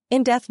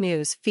In-depth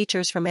news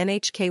features from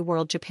NHK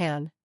World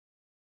Japan.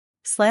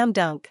 Slam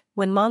dunk,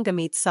 when manga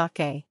meets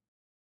sake.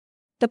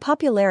 The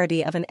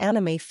popularity of an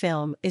anime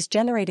film is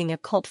generating a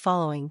cult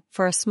following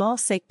for a small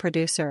sake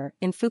producer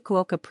in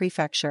Fukuoka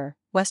Prefecture,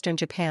 Western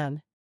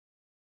Japan.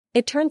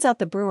 It turns out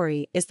the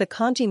brewery is the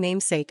kanji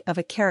namesake of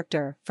a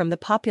character from the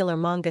popular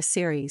manga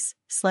series,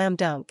 Slam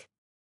Dunk.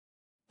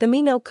 The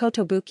Mino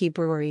Kotobuki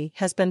brewery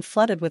has been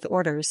flooded with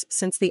orders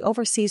since the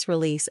overseas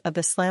release of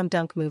the Slam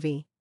Dunk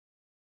movie.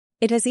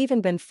 It has even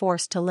been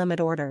forced to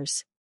limit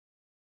orders.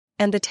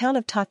 And the town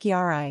of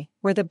Tachiarai,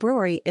 where the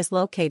brewery is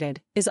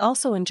located, is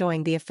also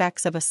enjoying the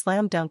effects of a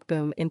slam dunk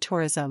boom in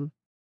tourism.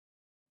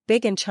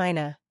 Big in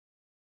China.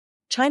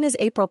 China's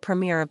April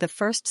premiere of the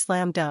first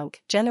slam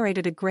dunk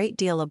generated a great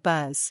deal of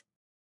buzz.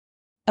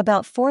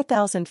 About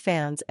 4,000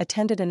 fans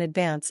attended an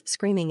advance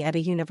screening at a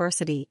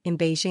university in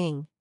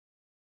Beijing.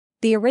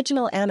 The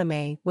original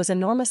anime was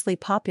enormously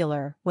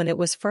popular when it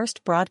was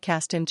first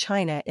broadcast in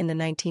China in the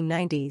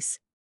 1990s.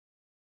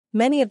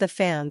 Many of the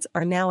fans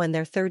are now in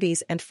their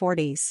 30s and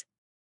 40s.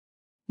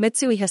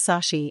 Mitsui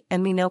Hisashi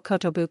and Mino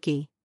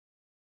Kotobuki.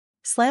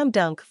 Slam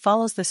Dunk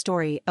follows the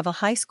story of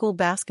a high school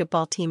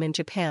basketball team in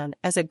Japan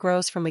as it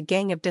grows from a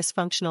gang of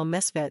dysfunctional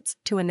misfits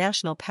to a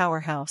national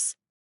powerhouse.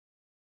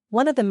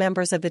 One of the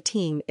members of the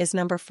team is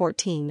number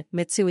 14,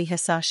 Mitsui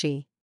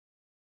Hisashi.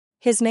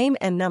 His name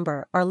and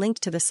number are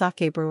linked to the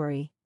sake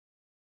brewery.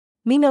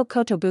 Mino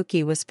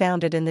Kotobuki was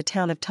founded in the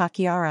town of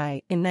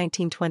Tachiarai in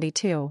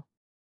 1922.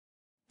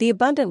 The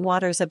abundant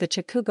waters of the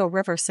Chikugo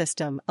River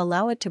system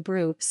allow it to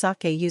brew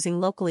sake using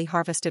locally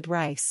harvested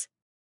rice.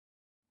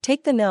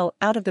 Take the no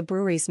out of the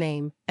brewery's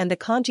name, and the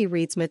kanji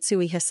reads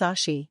Mitsui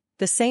Hisashi,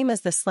 the same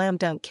as the slam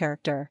dunk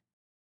character.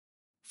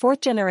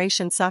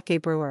 Fourth-generation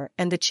sake brewer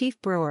and the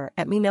chief brewer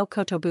at Mino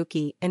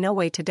Kotobuki,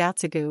 Inoue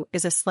Tadatsugu,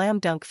 is a slam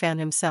dunk fan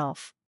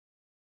himself.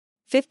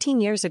 15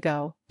 years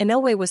ago,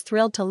 Inoue was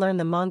thrilled to learn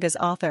the manga's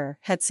author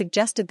had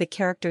suggested the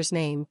character's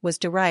name was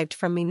derived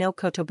from Mino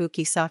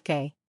Kotobuki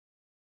sake.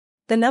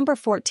 The number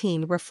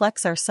 14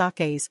 reflects our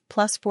sake's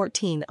plus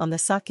 14 on the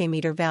sake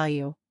meter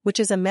value, which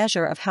is a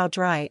measure of how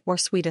dry or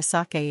sweet a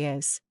sake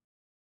is.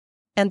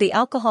 And the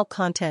alcohol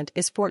content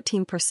is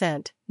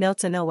 14%,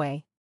 notes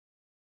Inoue.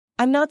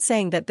 I'm not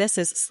saying that this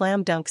is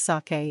slam dunk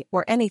sake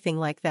or anything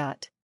like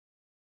that.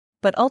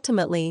 But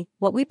ultimately,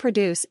 what we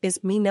produce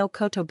is Mino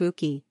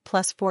Kotobuki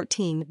plus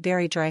 14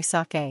 very dry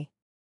sake.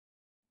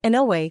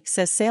 Inoue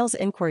says sales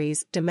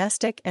inquiries,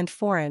 domestic and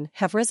foreign,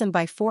 have risen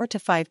by 4 to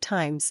 5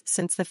 times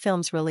since the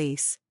film's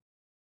release.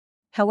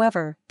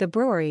 However, the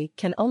brewery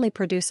can only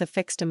produce a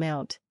fixed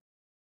amount.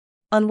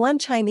 On one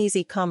Chinese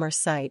e-commerce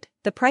site,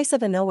 the price of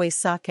Inoue's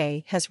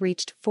sake has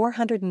reached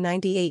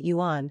 498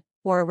 yuan,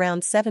 or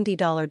around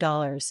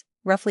 $70,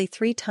 roughly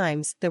 3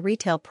 times the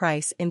retail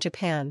price in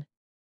Japan.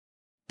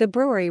 The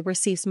brewery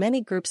receives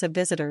many groups of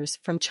visitors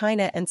from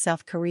China and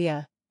South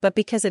Korea. But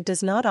because it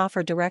does not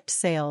offer direct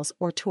sales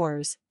or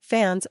tours,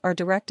 fans are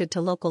directed to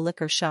local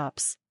liquor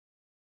shops.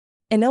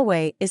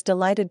 Inoue is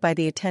delighted by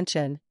the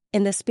attention.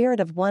 In the spirit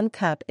of one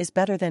cup is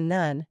better than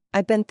none,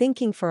 I've been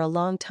thinking for a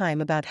long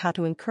time about how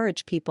to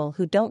encourage people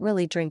who don't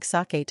really drink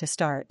sake to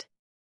start.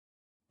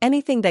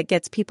 Anything that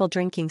gets people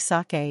drinking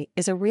sake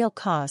is a real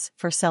cause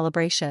for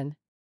celebration.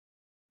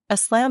 A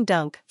slam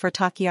dunk for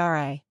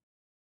Tachiarai.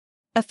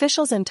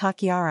 Officials in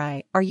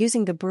Tachiarai are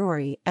using the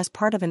brewery as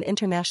part of an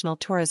international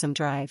tourism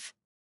drive.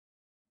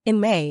 In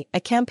May,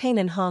 a campaign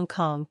in Hong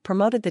Kong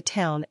promoted the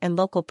town and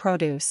local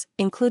produce,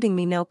 including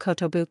Mino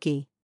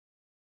Kotobuki.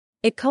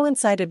 It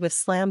coincided with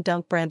slam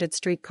dunk branded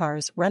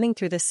streetcars running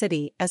through the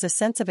city as a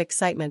sense of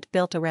excitement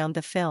built around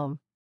the film.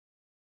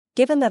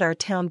 Given that our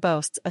town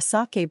boasts a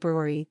sake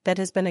brewery that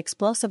has been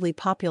explosively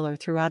popular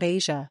throughout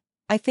Asia,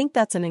 I think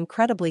that's an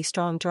incredibly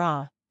strong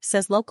draw,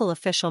 says local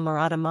official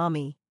Murata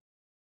Mami.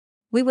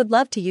 We would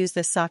love to use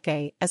this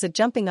sake as a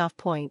jumping-off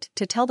point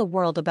to tell the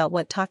world about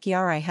what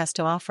Tachiarai has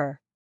to offer.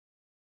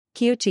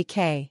 Kyuchi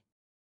K.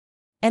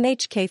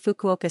 NHK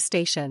Fukuoka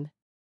Station.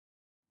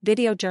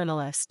 Video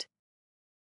journalist.